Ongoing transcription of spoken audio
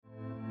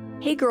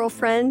Hey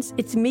girlfriends,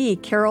 it's me,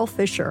 Carol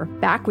Fisher,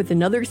 back with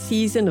another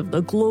season of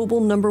the global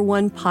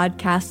 #1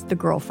 podcast, The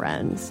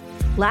Girlfriends.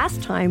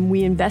 Last time,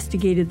 we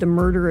investigated the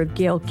murder of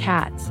Gail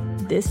Katz.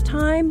 This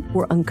time,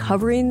 we're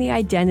uncovering the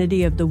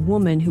identity of the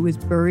woman who was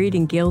buried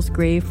in Gail's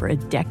grave for a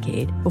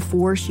decade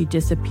before she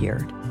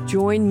disappeared.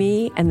 Join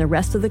me and the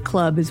rest of the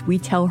club as we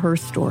tell her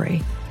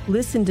story.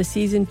 Listen to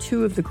Season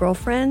 2 of The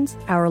Girlfriends,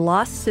 Our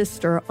Lost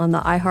Sister on the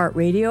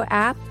iHeartRadio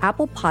app,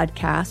 Apple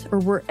Podcasts, or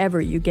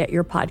wherever you get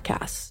your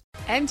podcasts.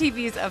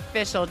 MTV's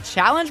official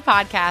Challenge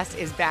podcast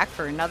is back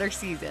for another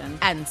season.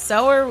 And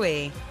so are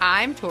we.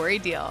 I'm Tori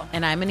Deal.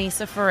 And I'm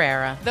Anissa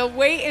Ferreira. The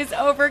wait is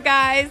over,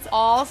 guys.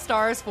 All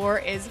Stars 4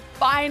 is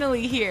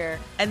finally here.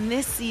 And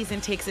this season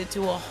takes it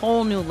to a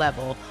whole new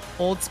level.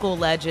 Old school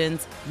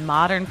legends,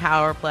 modern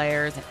power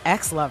players, and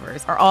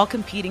ex-lovers are all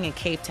competing in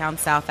Cape Town,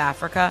 South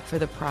Africa for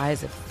the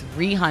prize of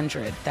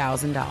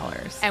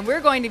 $300,000. And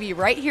we're going to be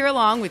right here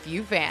along with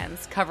you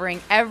fans,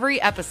 covering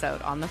every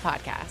episode on the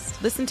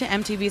podcast. Listen to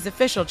MTV's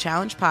official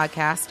Challenge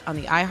podcast on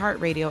the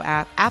iHeartRadio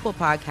app, Apple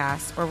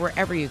Podcasts, or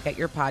wherever you get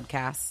your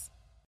podcasts.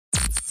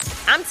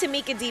 I'm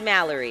Tamika D.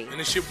 Mallory. And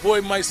it's your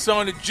boy, my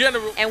son, the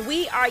General. And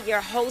we are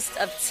your hosts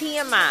of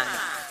TMI.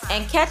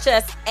 And catch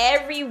us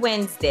every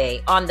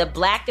Wednesday on the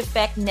Black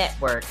Effect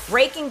Network,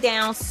 breaking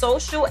down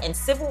social and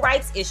civil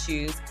rights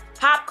issues,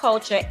 pop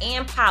culture,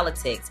 and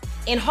politics,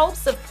 in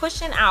hopes of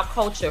pushing our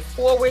culture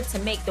forward to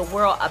make the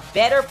world a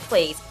better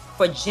place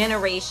for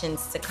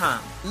generations to come.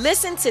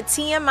 Listen to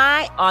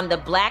TMI on the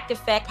Black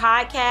Effect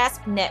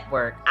Podcast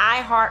Network,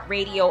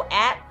 iHeartRadio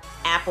app,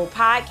 Apple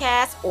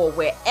Podcasts, or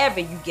wherever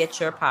you get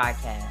your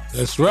podcasts.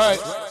 That's right.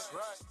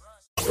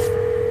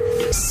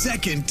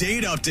 Second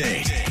date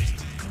update.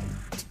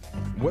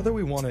 Whether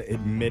we want to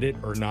admit it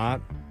or not,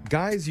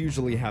 guys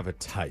usually have a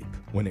type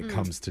when it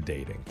comes to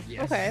dating.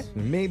 Yes. Okay.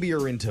 Maybe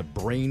you're into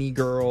brainy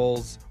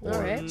girls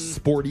or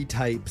sporty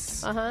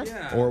types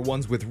or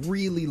ones with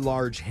really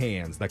large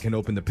hands that can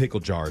open the pickle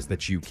jars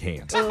that you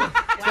can't.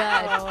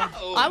 God.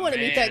 I want to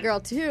meet that girl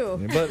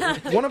too.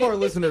 But one of our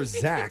listeners,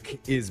 Zach,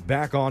 is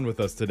back on with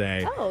us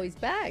today. Oh, he's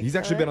back. He's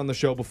actually been on the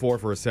show before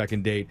for a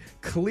second date.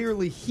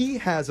 Clearly, he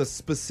has a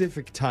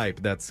specific type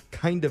that's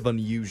kind of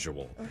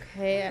unusual.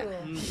 Okay.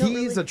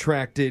 He's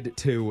attracted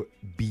to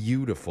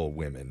beautiful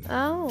women.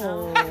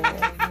 Oh,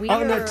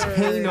 weird.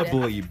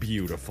 Unattainably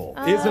beautiful.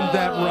 Isn't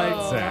that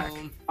right, Zach?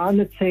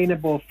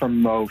 Unattainable for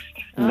most,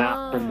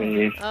 not for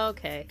me.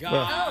 Okay.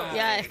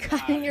 Yeah,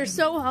 God, you're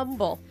so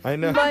humble. I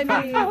know. I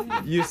mean,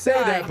 you say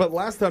that, but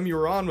last time you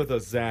were on with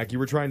us, Zach, you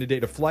were trying to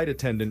date a flight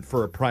attendant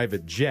for a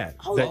private jet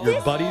that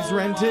your buddies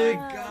rented.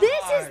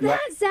 This is that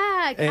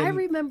Zach. And I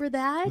remember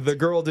that. The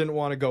girl didn't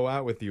want to go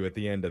out with you at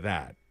the end of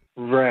that.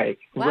 Right,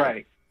 Wow.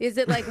 right. Is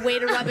it like way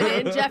to rub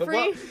it in, Jeffrey?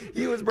 Well,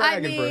 he was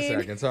bragging for a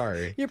second,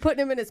 sorry. You're putting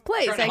him in his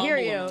place. I hear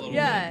you.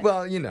 Yeah.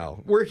 Well, you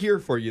know, we're here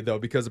for you, though,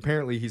 because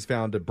apparently he's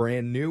found a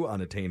brand new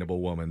unattainable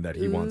woman that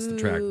he wants to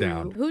track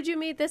down. Who'd you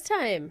meet this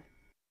time?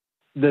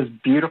 This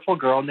beautiful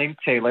girl named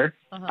Taylor.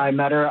 I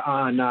met her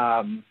on,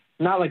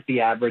 not like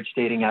the average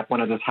dating app,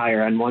 one of those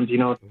higher end ones, you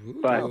know.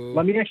 But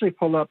let me actually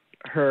pull up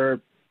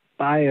her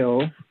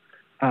bio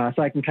so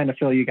I can kind of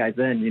fill you guys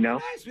in, you know.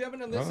 Nice. We haven't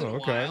done this in a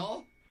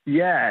while.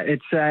 Yeah,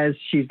 it says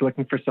she's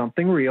looking for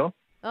something real.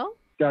 Oh.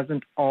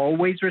 Doesn't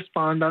always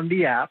respond on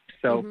the app,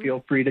 so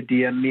feel free to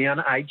DM me on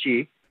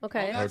IG.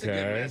 Okay. That's a good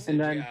message, And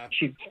then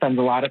she spends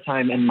a lot of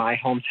time in my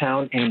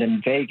hometown and in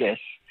Vegas.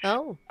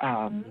 Oh.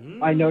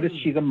 I noticed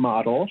she's a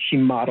model. She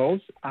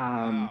models.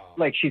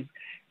 Like she's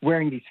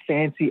wearing these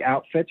fancy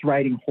outfits,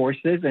 riding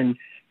horses, and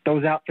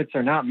those outfits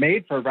are not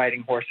made for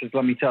riding horses,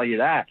 let me tell you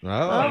that.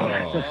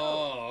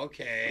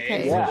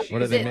 Okay. Yeah.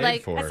 What are they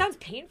made for? That sounds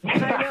painful. I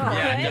know.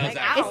 Yeah, it does, Like,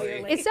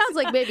 actually. ow, It sounds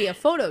like maybe a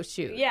photo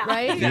shoot,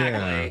 right?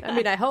 Exactly. I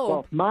mean, I hope.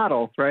 Well,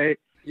 model, right?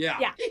 Yeah.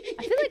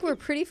 I feel like we're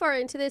pretty far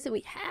into this and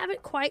we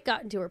haven't quite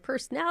gotten to her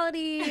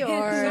personality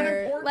or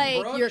important,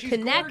 like Brooke. your She's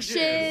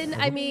connection.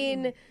 gorgeous. I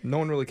mean, No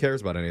one really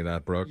cares about any of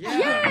that, Brooke.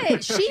 yeah,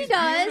 she She's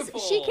does. beautiful.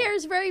 She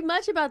cares very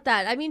much about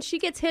that. I mean, she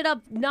gets hit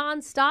up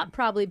nonstop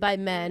probably by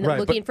men Right,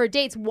 looking but- for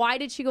dates. Why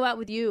did she go out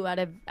with you out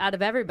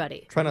of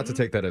everybody? Try not to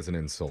take that as an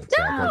insult,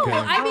 Zach, No, okay?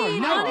 I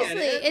mean, no. honestly,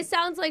 Get it? it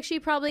sounds like she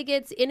probably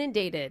gets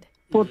inundated.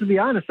 Well, to be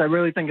honest, I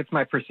really think it's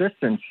my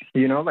persistence.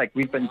 You know, like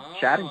we've been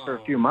chatting for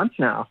a few months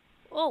now.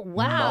 Oh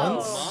wow!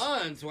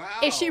 Months. Wow.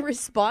 Is she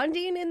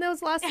responding in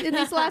these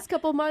last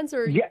couple months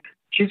or? Yeah,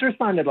 she's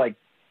responded like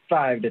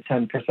 5 to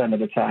 10% of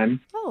the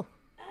time. Oh.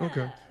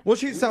 Okay. Well,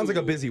 she sounds like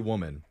a busy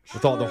woman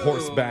with all the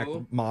horseback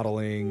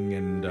modeling,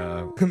 and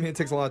I mean, it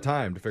takes a lot of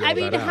time to figure I all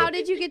mean, that out. how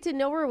did you get to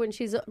know her when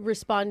she's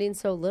responding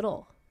so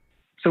little?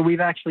 So we've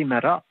actually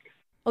met up.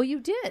 Oh, you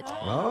did?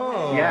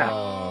 Oh. Yeah.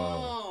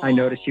 I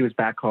noticed she was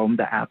back home.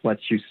 The app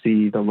lets you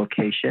see the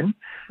location.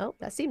 Oh,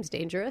 that seems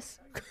dangerous.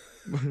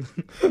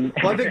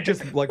 Well, I think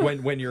just like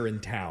when you're in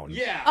town.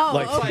 Yeah. Oh,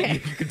 Like, okay. you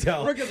can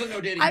tell. Brooke doesn't know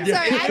dating. I'm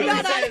sorry, apps. I'm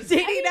not on Says-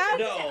 dating apps.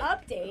 No.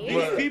 Update.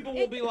 These people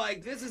will be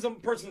like, this is a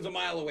person's a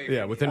mile away from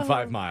Yeah, within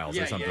 5 miles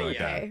Yeah, or something yeah, like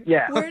yeah. that.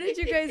 Yeah. Where did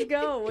you guys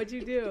go? What'd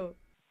you do?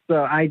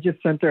 So I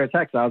just sent her a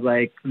text. I was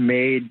like,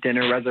 made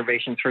dinner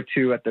reservations for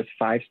 2 at this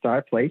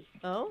 5-star place.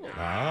 Oh.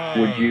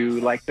 Would you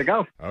like to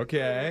go?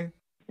 Okay.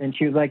 And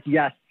she was like,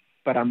 yes,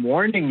 but I'm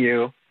warning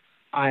you,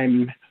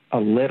 I'm a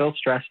little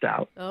stressed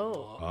out.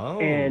 Oh.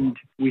 And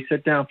we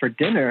sit down for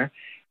dinner.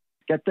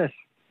 Get this.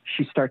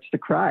 She starts to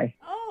cry.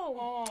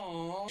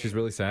 Oh. She's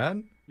really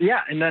sad?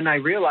 Yeah, and then I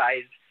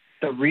realized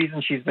the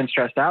reason she's been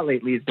stressed out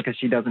lately is because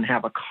she doesn't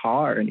have a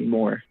car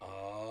anymore.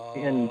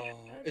 And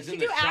Is Did it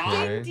in you the do shop?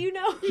 acting? Do you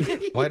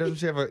know? Why doesn't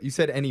she have a... You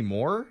said any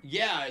more?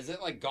 Yeah, is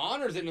it like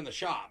gone or is it in the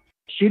shop?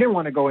 she didn't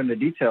want to go into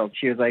details.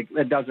 She was like,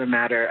 it doesn't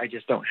matter. I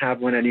just don't have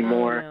one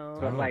anymore. Oh,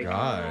 no. But like,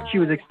 God. she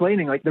was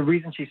explaining, like, the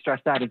reason she's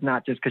stressed out is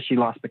not just because she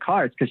lost the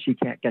car. It's because she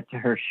can't get to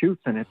her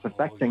shoots and it's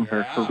affecting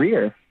her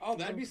career. Oh,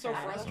 that'd be so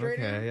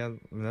frustrating. Okay, yeah,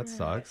 that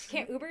sucks.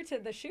 Can't Uber to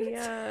the shoots.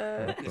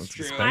 Yeah. That's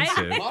true.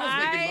 expensive.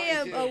 I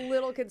am a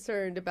little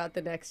concerned about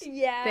the next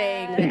thing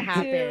that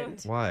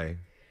happened. Why?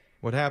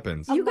 What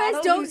happens? You guys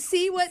don't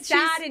see what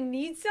sad she's... and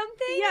needs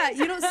something? Yeah,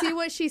 you don't see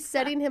what she's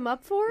setting him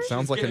up for?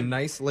 Sounds like a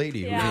nice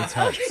lady who needs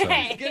help. She's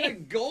gonna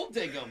gold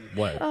dig him.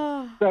 What?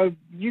 So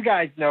you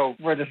guys know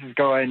where this is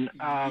going.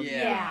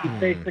 She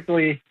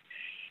basically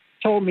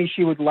told me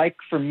she would like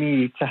for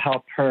me to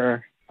help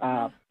her,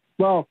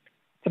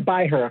 to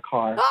buy her a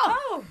car.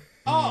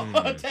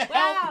 To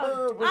help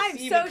her I'm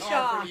receive so a car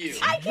shocked. from you.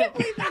 I can't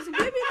believe there's women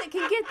that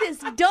can get this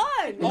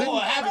done. Oh,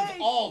 it happens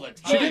all the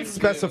time. She didn't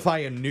specify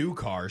a new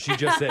car. She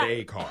just said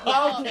a car.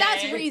 Oh,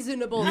 that's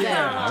reasonable then,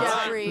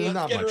 Jeffrey.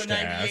 Not Get her much a to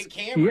 98 ask.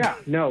 Camry. Yeah,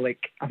 no, like,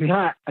 I'm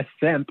not a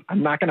simp.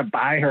 I'm not going to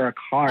buy her a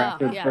car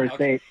after the first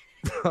date.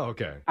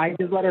 Okay. I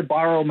just let her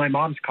borrow my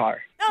mom's car.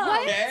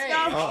 What? Okay.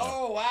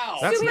 Oh, wow.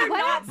 That's We're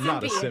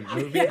not a simp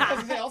movie. I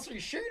was gonna say, also, are you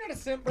sure you're not a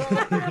simp, bro?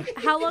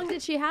 How long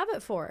did she have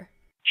it for?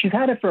 She's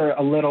had it for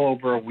a little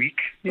over a week,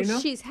 you know?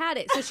 She's had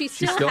it, so she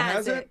She still, still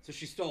has has it. it? So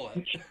she stole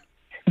it.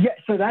 Yeah,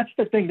 so that's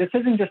the thing. This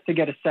isn't just to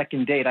get a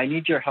second date. I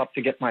need your help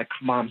to get my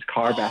mom's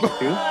car back, too.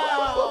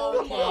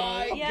 Oh,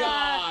 my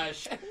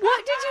gosh.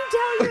 What did you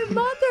tell your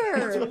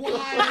mother?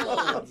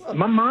 Wild.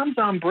 My mom's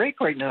on break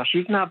right now.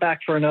 She's not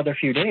back for another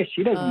few days.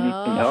 She doesn't need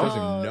to She know.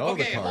 doesn't even know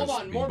Okay, the hold car's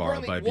on. being More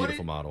borrowed by a importantly,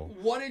 beautiful model.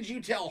 what did you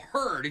tell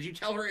her? Did you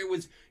tell her it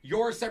was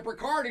your separate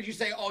car? Or did you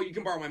say, oh, you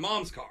can borrow my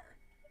mom's car?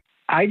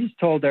 I just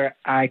told her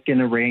I can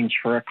arrange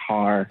for a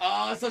car.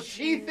 So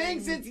she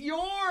thinks it's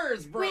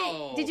yours, bro.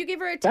 Wait, did you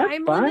give her a That's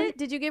time fine. limit?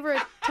 Did you give her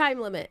a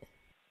time limit?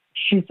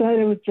 She said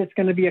it was just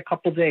going to be a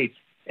couple days,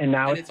 and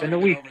now it's been a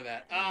already week. over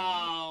that.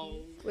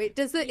 Oh. Wait,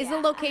 is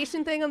the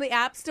location thing on the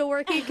app still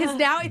working? Because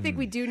now I think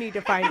we do need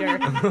to find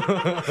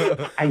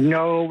her. I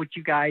know what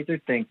you guys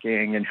are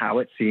thinking and how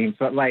it seems,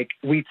 but, like,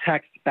 we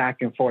text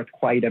back and forth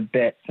quite a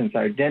bit since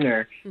our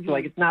dinner. So,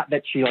 like, it's not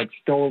that she, like,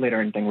 stole it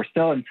or anything. We're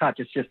still in touch.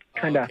 It's just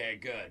kind of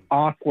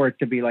awkward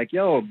to be like,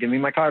 yo, give me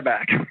my car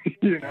back.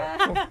 You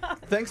know?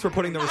 Thanks for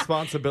putting the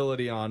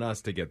responsibility on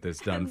us to get this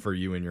done for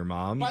you and your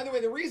mom. By the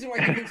way, the reason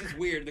why he thinks it's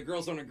weird, the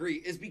girls don't agree,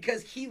 is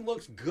because he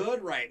looks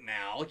good right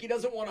now. Like, he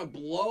doesn't want to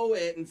blow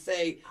it and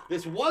say,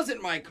 this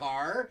wasn't my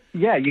car.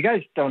 Yeah, you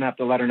guys don't have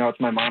to let her know it's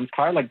my mom's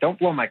car. Like, don't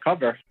blow my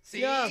cover.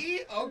 See?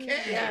 Okay.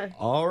 Yeah.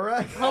 All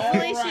right.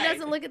 Hopefully All she right.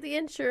 doesn't look at the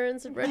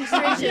insurance and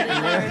registration in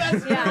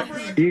there.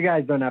 Yeah. You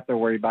guys don't have to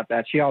worry about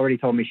that. She already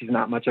told me she's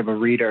not much of a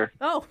reader.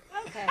 Oh.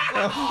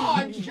 Oh,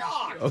 I'm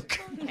shocked.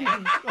 Okay.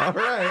 All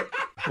right.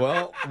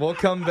 Well, we'll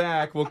come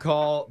back. We'll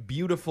call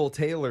beautiful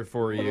Taylor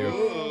for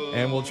you.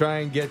 And we'll try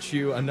and get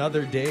you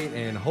another date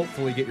and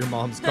hopefully get your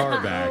mom's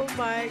car back. Oh,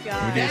 my We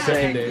God. do a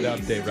second date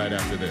update right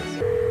after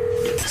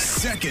this.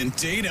 Second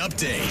date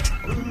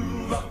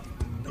update.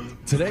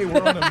 Today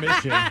we're on a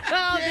mission.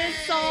 Oh, this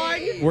song.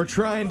 We're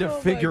trying to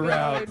figure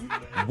God.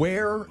 out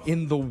where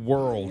in the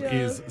world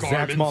is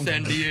Zach's Carmen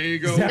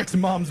Sandiego. Zach's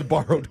mom's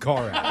borrowed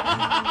car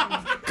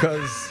at.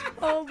 Because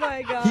Oh,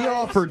 my God. he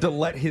offered to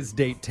let his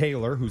date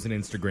Tayller, who's an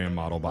Instagram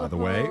model, by the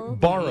way,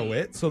 borrow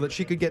it so that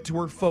she could get to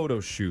her photo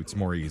shoots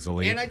more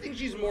easily. And I think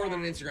she's more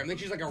than an Instagram. I think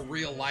she's like a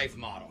real life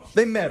model.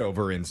 They met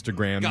over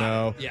Instagram, Got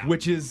though, it, yeah.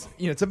 which is,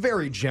 it's a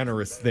very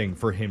generous thing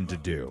for him to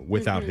do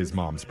without his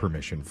mom's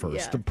permission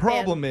first. Yeah. The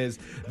problem is,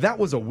 that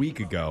was a week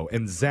ago,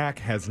 and Zach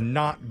has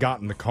not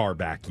gotten the car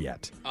back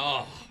yet.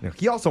 Oh. Now,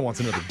 he also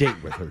wants another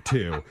date with her,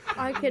 too.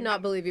 I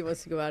cannot believe he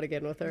wants to go out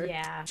again with her.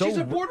 Yeah. She's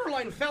a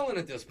borderline felon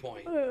at this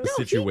point. The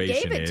situation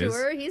he gave it to is...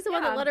 her. He's the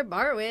one that let her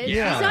borrow it.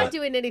 Yeah. He's not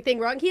doing anything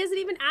wrong. He hasn't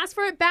even asked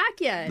for it back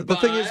yet. The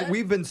thing is,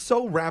 we've been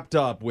so wrapped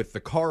up with the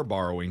car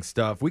borrowing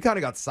stuff, we kind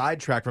of got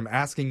sidetracked from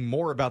asking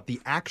more about the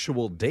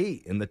actual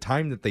date and the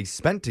time that they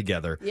spent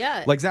together.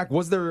 Yeah. Like, Zach,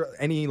 was there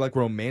any, like,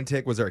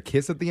 romantic, was there a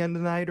kiss at the end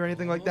of the night or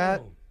anything like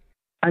that?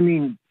 I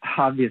mean,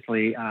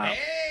 obviously.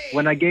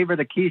 When I gave her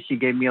the keys, she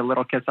gave me a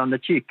little kiss on the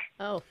cheek.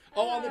 Oh.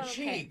 Oh, on the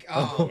cheek.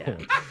 Oh. Yeah.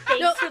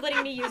 Thanks for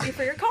letting me use you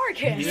for your car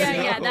kiss.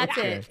 Yeah, that's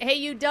it. Hey,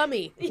 you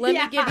dummy. Let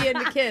me give you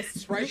a kiss.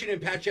 Surprised she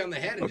didn't pat you on the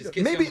head and just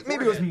kiss you on the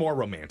Maybe it was more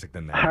romantic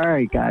than that. All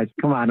right, guys,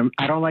 come on.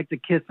 I don't like to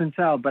kiss and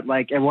tell, but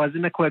like it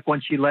wasn't a quick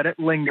one. She let it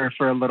linger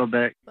for a little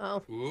bit.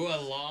 Oh. Ooh, a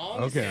long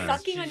Okay.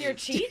 Sucking on your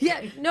cheek?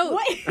 Yeah, no.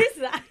 What is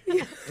that?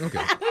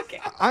 Okay.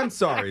 I'm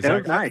sorry, That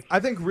was Zach. nice. I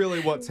think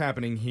really what's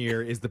happening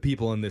here is the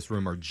people in this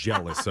room are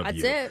jealous of That's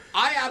you. it.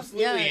 I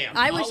absolutely am.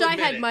 I wish I'll I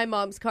admit had it. my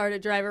mom's car to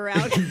drive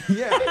around.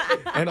 Yeah.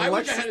 And I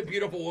wish I Alexis, had a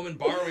beautiful woman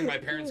borrowing my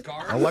parents'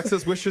 car.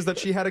 Alexis wishes that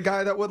she had a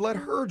guy that would let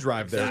her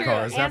drive their True.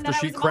 cars And after that I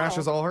she was a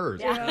crashes model. all hers.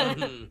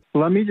 Yeah.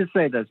 Let me just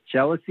say this.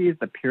 Jealousy is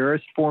the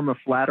purest form of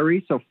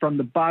flattery. So from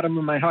the bottom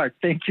of my heart,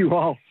 thank you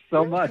all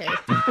so much.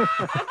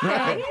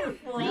 Okay.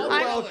 You're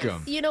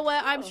welcome. You know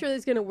what? I'm sure this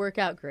is going to work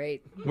out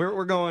great.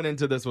 We're going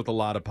into this with a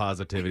lot of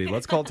positivity.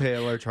 Let's call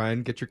Taylor, try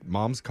and get your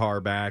mom's car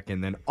back,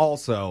 and then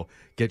also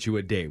get you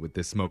a date with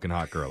this smoking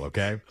hot girl,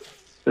 okay?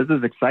 This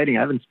is exciting.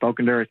 I haven't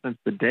spoken to her since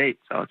the date,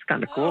 so it's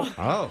kind of cool.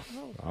 Oh,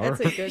 all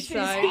That's right. a good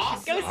sign. I'm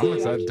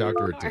excited to talk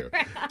to her, too.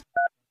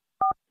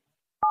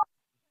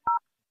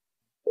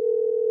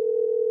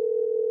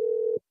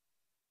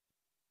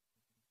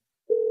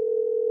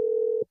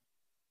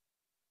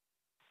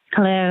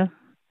 Hello,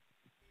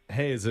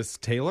 Hey, is this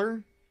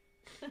Taylor?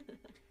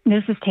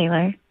 this is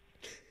Taylor.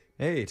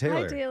 Hey,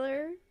 Taylor. Hi,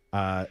 Taylor.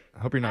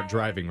 Hope you're not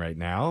driving right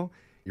now.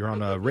 You're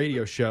on a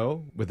radio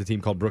show with a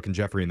team called Brooke and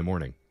Jeffrey in the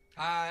morning.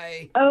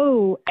 Hi.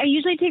 Oh, I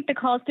usually take the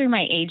calls through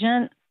my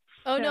agent.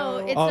 Oh, no,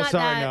 it's Oh, not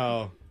sorry, that.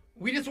 no.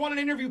 We just want an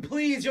interview,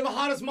 please. You're the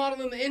hottest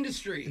model in the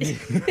industry.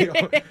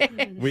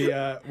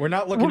 We're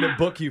not looking to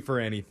book you for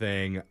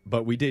anything,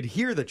 but we did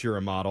hear that you're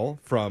a model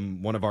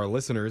from one of our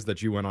listeners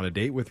that you went on a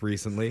date with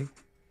recently.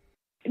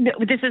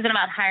 This isn't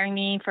about hiring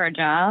me for a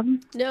job.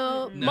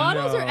 No,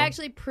 models are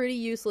actually pretty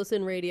useless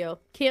in radio.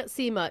 Can't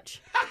see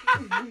much.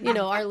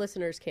 Our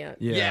listeners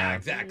can't. Yeah,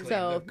 exactly.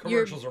 So The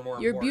commercials are more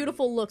your important.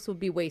 beautiful looks would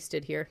be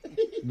wasted here.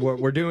 What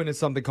we're doing is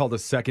something called a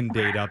second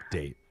date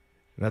update.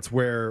 That's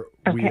where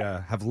we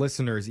have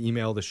listeners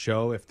email the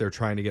show if they're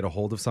trying to get a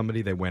hold of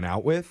somebody they went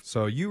out with.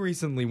 So you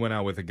recently went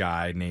out with a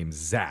guy named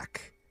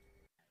Zach.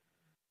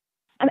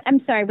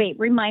 I'm sorry, wait,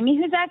 remind me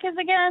who Zach is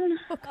again?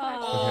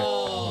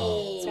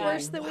 It's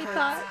worse than we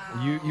thought.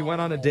 You went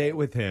on a date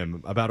with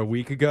him about a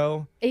week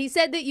ago. He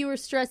said that you were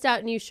stressed out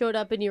and you showed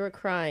up and you were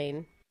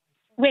crying.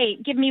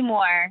 Wait, give me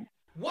more.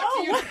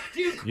 What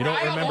do you You don't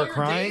cry on remember all your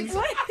crying? dates?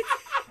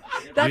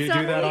 Do you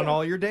do that on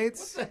all your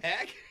dates? What the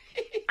heck?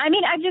 I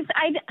mean,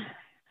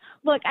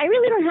 look, I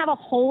really don't have a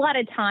whole lot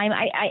of time.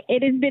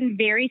 It has been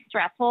very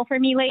stressful for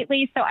me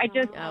lately, so I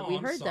just... we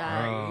heard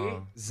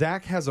that.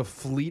 Zach has a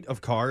fleet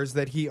of cars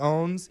that he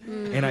owns,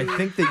 and I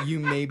think that you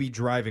may be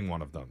driving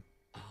one of them.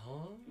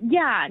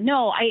 Yeah,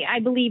 no, I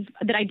believe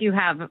that I do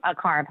have a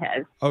car of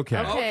his. Okay.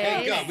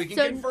 Okay, good. We can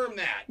So confirm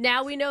that,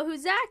 Now we know who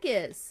Zach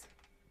is.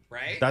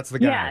 right? That's the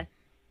guy. Yes.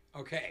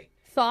 Okay.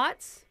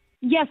 Thoughts?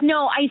 Yes,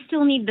 no, I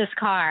still need this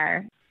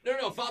car.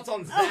 No, thoughts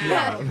on Zach.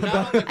 Yeah. Not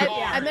on the car.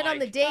 I meant on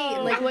the date,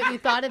 like what you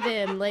thought of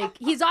him. Like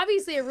he's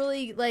obviously a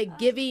really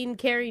giving,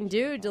 caring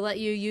dude to let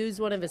you use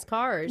one of his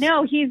cars.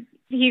 No, he's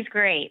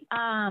great.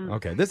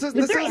 Okay. This is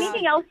Is there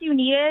anything else you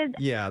needed?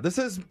 Yeah, this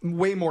is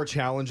way more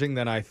challenging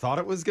than I thought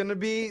it was going to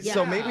be.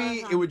 So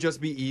maybe it would just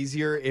be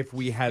easier if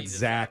we had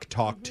Zach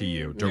talk to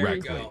you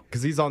directly. go.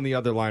 Because he's on the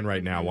other line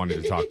right now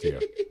wanting to talk to you.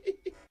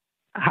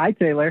 Hi,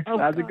 Taylor.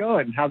 How's it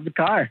going? How's the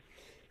car?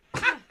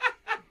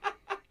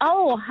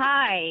 Oh,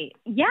 hi.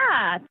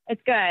 Yeah,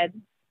 it's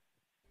good.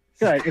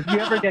 Good. If you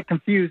ever get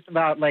confused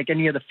about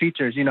any of the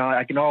features,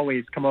 I can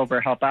always come over,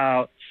 help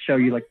out, show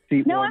you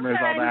seat No, I'm warmers,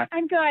 good. all that.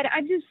 I'm good.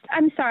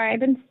 I'm sorry. I've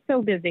been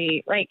so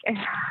busy.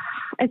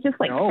 It's just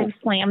No. so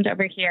slammed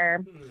over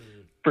here.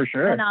 For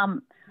sure. And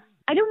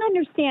I don't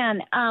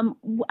understand.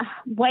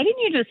 Why didn't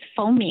you just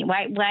phone me?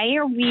 Why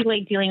are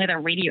we dealing with a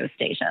radio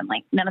station?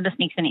 None of this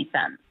makes any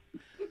sense.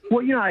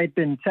 Well, I had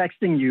been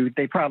texting you.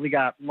 They probably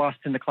got lost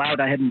in the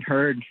cloud. I hadn't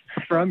heard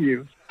from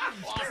you.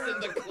 Lost in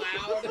the cloud.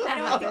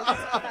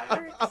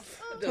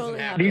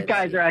 Totally These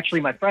guys are actually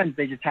my friends.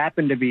 They just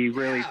happen to be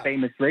really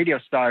famous radio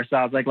stars. So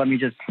I was like, let me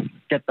just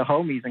get the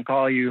homies and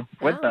call you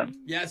with them.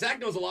 Yeah, Zach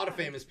knows a lot of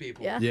famous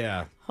people.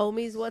 Yeah.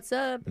 Homies, what's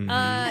up?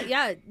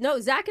 No,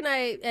 Zach and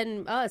I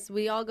and us,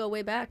 we all go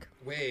way back.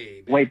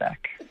 Way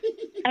back.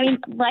 I mean,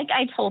 like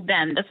I told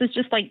them, this has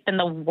just been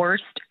the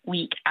worst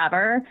week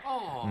ever.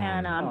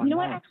 And you know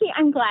what? Actually,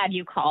 I'm glad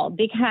you called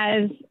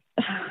because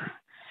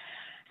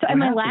at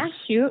my last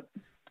shoot,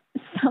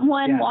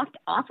 someone walked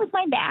off with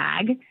my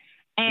bag.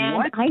 And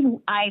What?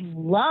 I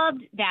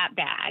loved that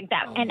bag.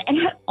 And it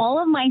had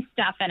all of my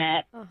stuff in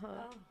it.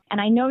 And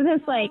I know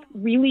this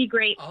really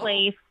great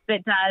place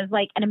that does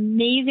an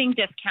amazing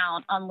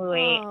discount on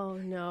Louis. Oh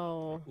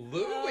no.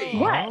 Louis.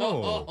 What?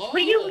 Oh. What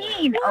do you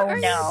mean? Oh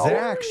no.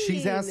 Zach,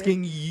 she's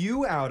asking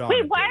you out on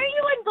Wait, a why date. are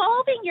you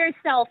involving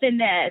yourself in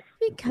this?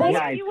 Because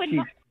Guys,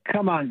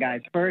 Come on,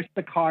 guys. First,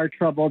 the car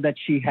trouble that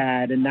she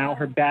had, and now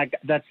her bag.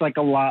 That's like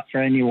a lot for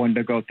anyone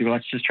to go through.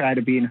 Let's just try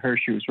to be in her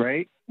shoes,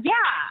 right? Yeah.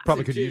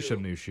 Probably could use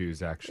some new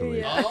shoes, actually.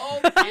 Yeah. Oh,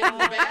 in the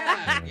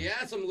bag.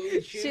 Yeah, some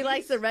Louis shoes. She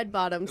likes the red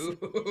bottoms.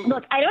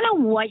 Look, I don't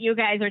know what you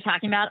guys are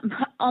talking about.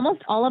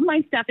 Almost all of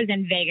my stuff is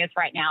in Vegas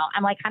right now.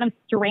 I'm like kind of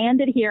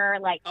stranded here.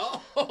 Like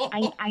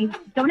I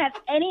don't have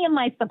any of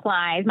my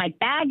supplies. My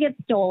bag gets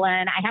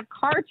stolen. I have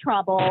car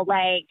trouble.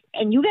 Like,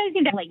 and you guys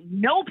seem to have like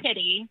no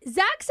pity.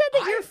 Zach said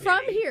that you're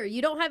from here.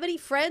 You don't have any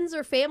friends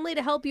or family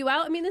to help you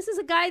out. I mean, this is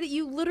a guy that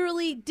you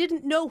literally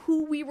didn't know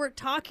who we were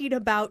talking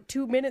about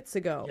 2 minutes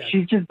ago.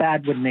 She's just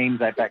bad with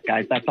names, I bet,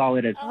 guys. That's all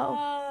it is.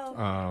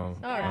 Oh,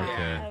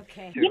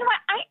 Okay. You know what?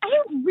 I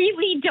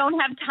really don't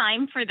have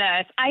time for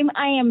this. I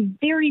am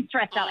very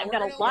stressed out. I've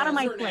got a lot on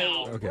my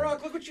plate. Okay.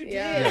 Brooke, look what you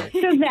did.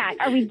 So Zach,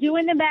 are we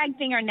doing the bag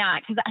thing or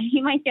not? Because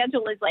my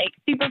schedule is like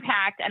super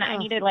packed, and I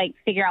need to like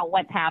figure out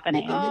what's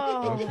happening.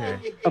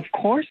 Okay. Of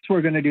course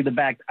we're going to do the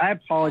bag. I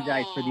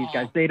apologize for these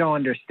guys. They don't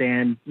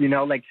understand. You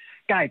know, like,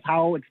 guys,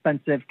 how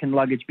expensive can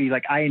luggage be?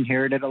 Like, I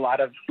inherited a lot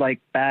of, like,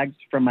 bags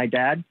from my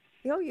dad.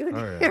 Oh, you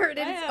yeah.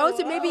 inherited it. Oh,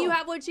 so maybe you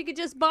have one she could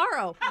just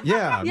borrow.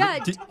 Yeah. Yeah.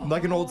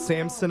 Like an old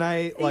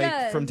Samsonite,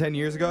 like from 10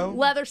 years ago?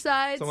 Leather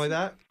sides. Something like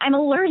that? I'm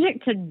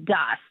allergic to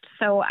dust,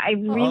 so I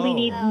really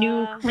need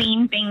new,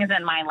 clean things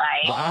in my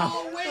life.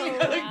 Oh, wait, you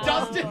got like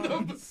dust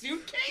in the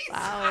suitcase?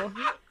 Wow.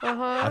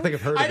 I think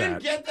I've heard of I that.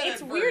 didn't get that.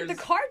 It's at weird. The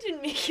first. car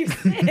didn't make you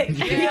sick.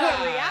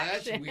 Yeah,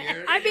 that's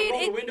weird. I mean,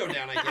 roll the window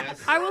down, I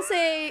guess. I will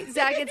say,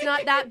 Zach, it's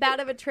not that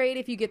bad of a trade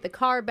if you get the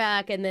car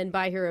back and then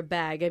buy her a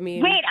bag. I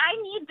mean, Wait, I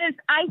need this.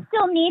 I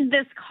still need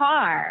this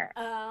car.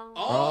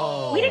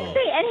 Oh. We didn't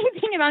say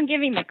anything about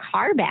giving the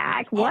car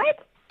back.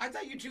 What? I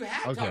thought you two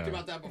had talked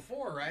about that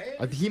before,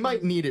 right? He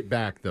might need it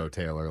back, though,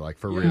 Taylor, like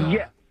for real.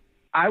 Yeah.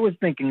 I was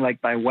thinking, like,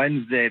 by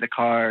Wednesday, the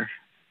car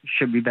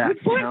should be back,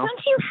 you know?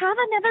 Don't you have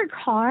another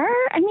car?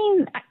 I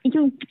mean,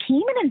 you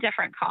came in a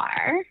different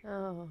car.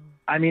 Oh.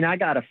 I mean, I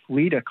got a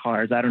fleet of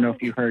cars. I don't know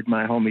if you heard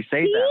my homie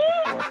say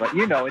that before, but,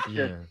 you know, it's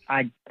just,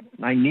 I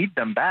need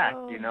them back,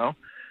 you know?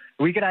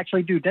 We could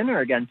actually do dinner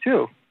again,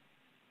 too.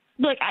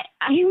 Look,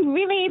 I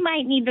really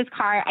might need this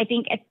car. I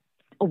think it's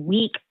a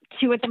week,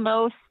 2 at the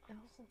most.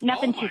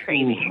 Nothing too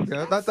crazy.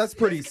 Okay, that's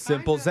pretty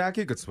simple. Zach,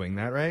 you could swing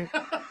that, right?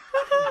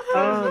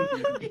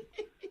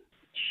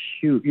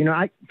 Shoot, you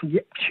know,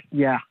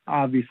 yeah,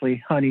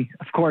 obviously, honey.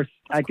 Of course,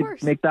 I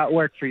could make that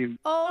work for you.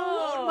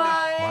 Oh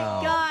my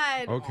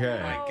God. Okay.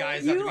 Oh my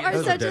guys, You are That's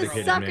a such a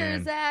dedicated sucker,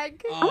 man.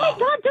 Zach. Oh my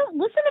God, don't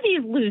listen to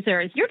these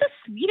losers. You're the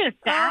sweetest,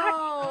 Zach.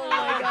 Oh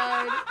my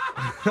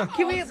God.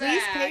 Can we at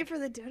least pay for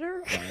the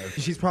dinner?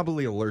 She's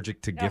probably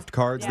allergic to gift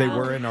cards. They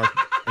were in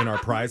our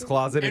prize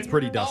closet. It's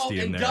pretty dusty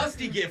in and there.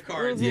 dusty gift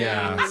cards.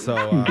 Yeah,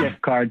 so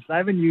Gift cards. I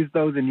haven't used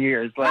those in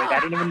years. Like, I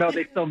didn't even know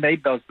they still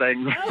made those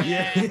things.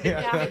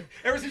 Yeah.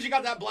 Ever since you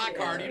got that black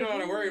card, you don't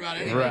have to worry about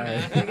anything.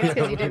 Right.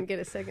 Because you didn't get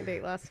a second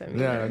date last time.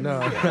 No.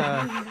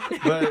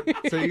 But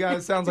so you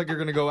guys sounds like you're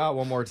gonna go out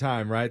one more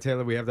time, right,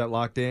 Taylor? We have that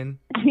locked in.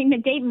 I mean, the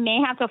date may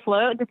have to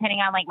float depending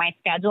on like my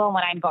schedule and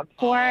what I'm booked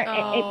for.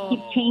 It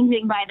keeps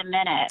changing by the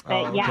minute.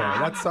 But Okay, yeah.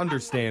 that's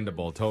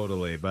understandable,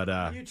 totally.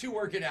 But You two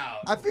work it out.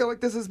 I feel like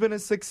this has been a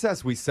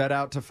success. We set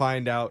out to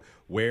find out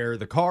where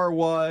the car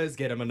was,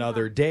 get him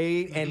another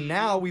date, and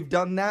now we've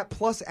done that,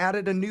 plus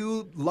added a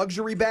new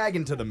luxury bag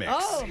into the mix.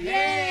 Oh,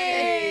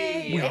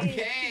 yay!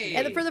 Okay.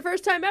 And for the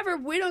first time ever,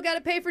 we don't got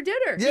to pay for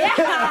dinner.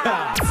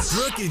 Yeah!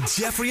 Brooke and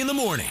Jeffrey in the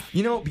morning.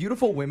 You know,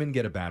 beautiful women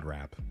get a bad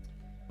rap.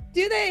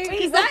 Do they?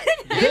 Wait,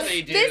 Because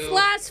they do. this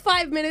last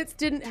 5 minutes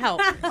didn't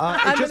help. It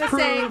I'm just going to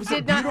say proves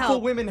did that not beautiful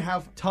help. women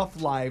have tough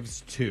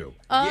lives too.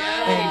 Yeah,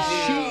 And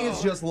they she do.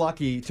 is just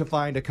lucky to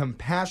find a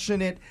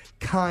compassionate,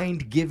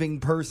 kind, giving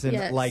person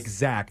Yes. like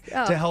Zach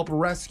Oh. to help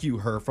rescue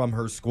her from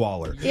her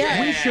squalor.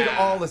 Yeah. We should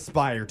all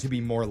aspire to be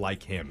more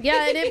like him.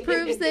 Yeah, and it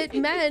proves that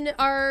men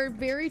are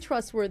very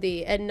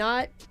trustworthy and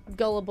not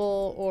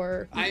gullible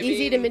or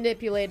easy to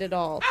manipulate at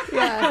all.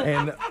 Yeah.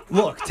 And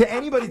look, to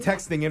anybody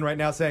texting in right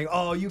now saying,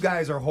 "Oh, you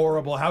guys are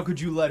horrible. How could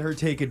you let her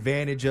take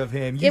advantage of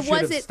him? You It should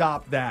have wasn't-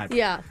 stopped that."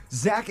 Yeah.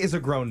 Zach is a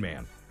grown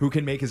man who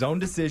can make his own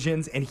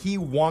decisions, and he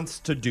wants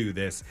to do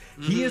this.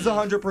 He is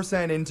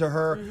 100% into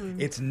her.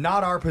 It's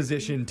not our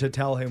position to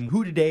tell him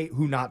who to date,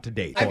 who not to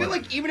date. I feel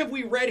like even if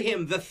we read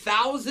him the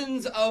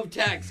thousands of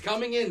texts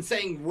coming in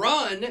saying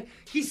run,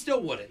 he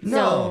still wouldn't. No.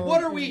 So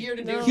what are we here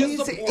to do? He's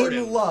Just support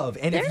in him. love,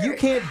 and if you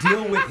can't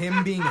deal with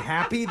him being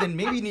happy, then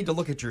maybe you need to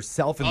look at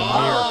yourself in the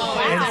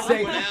mirror and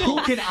say, "Who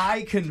can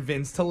I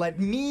convince to let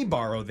me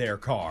borrow their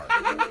car?"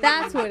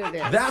 That's what it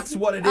is. That's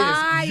what it is.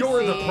 I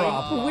You're the see.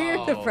 problem.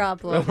 We're the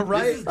problem.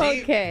 Right?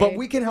 Okay. But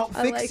we can help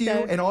I fix like you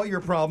that. and all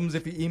your problems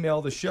if you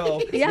email the show.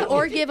 Yeah,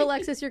 or give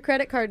Alexis your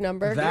credit card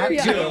number. That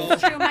yeah. too.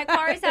 It's true. My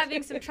car is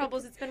having some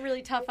troubles. It's been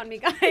really tough on me,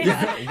 guys.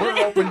 Yeah,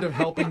 we're open to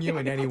helping you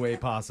in any way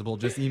possible.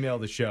 Just email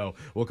the show.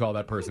 We'll call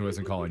that person who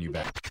isn't calling you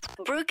back.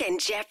 Brooke and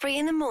Jeffrey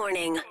in the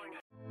morning.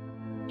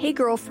 Hey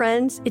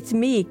girlfriends, it's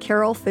me,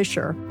 Carol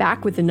Fisher,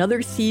 back with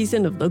another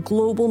season of the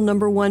global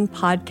 #1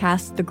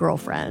 podcast, The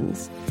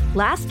Girlfriends.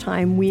 Last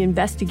time, we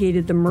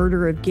investigated the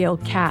murder of Gail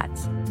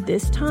Katz.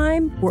 This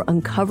time, we're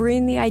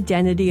uncovering the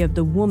identity of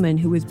the woman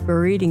who was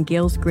buried in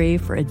Gail's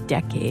grave for a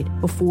decade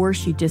before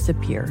she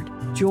disappeared.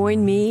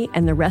 Join me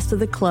and the rest of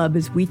the club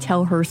as we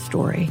tell her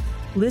story.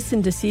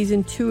 Listen to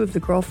Season 2 of The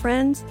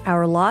Girlfriends,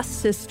 Our Lost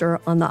Sister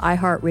on the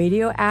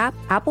iHeartRadio app,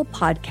 Apple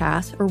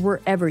Podcasts, or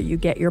wherever you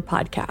get your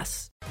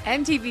podcasts.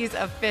 MTV's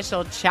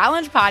official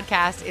Challenge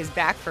podcast is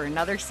back for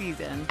another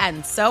season.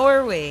 And so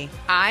are we.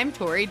 I'm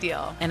Tori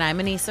Deal. And I'm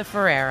Anissa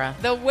Ferreira.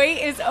 The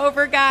wait is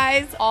over,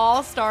 guys.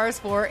 All Stars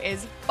 4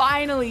 is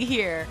finally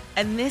here.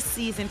 And this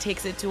season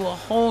takes it to a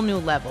whole new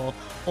level.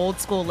 Old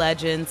school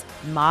legends,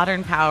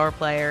 modern power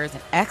players,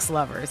 and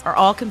ex-lovers are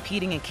all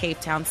competing in Cape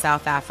Town,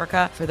 South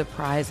Africa for the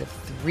prize of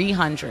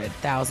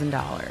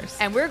 $300,000.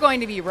 And we're going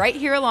to be right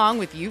here along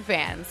with you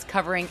fans,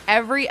 covering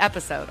every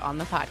episode on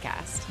the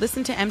podcast.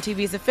 Listen to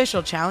MTV's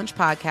official Challenge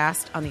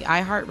podcast on the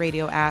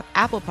iHeartRadio app,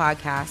 Apple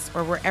Podcasts,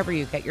 or wherever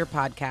you get your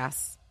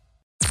podcasts.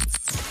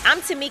 I'm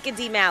Tamika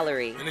D.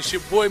 Mallory. And it's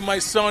your boy, my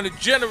son, the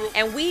General.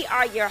 And we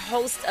are your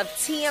hosts of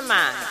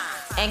TMI.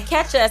 And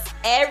catch us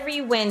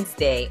every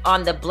Wednesday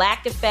on the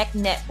Black Effect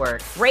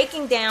Network,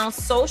 breaking down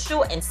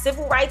social and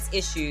civil rights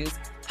issues,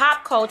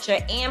 pop culture,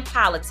 and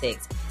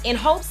politics in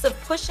hopes of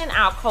pushing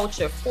our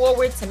culture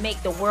forward to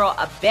make the world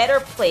a better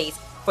place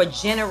for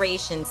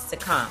generations to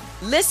come.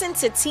 Listen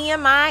to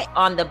TMI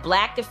on the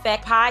Black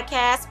Effect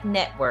Podcast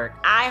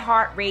Network,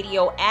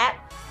 iHeartRadio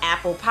app,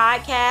 Apple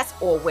Podcasts,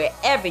 or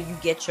wherever you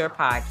get your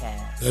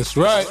podcasts. That's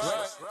right.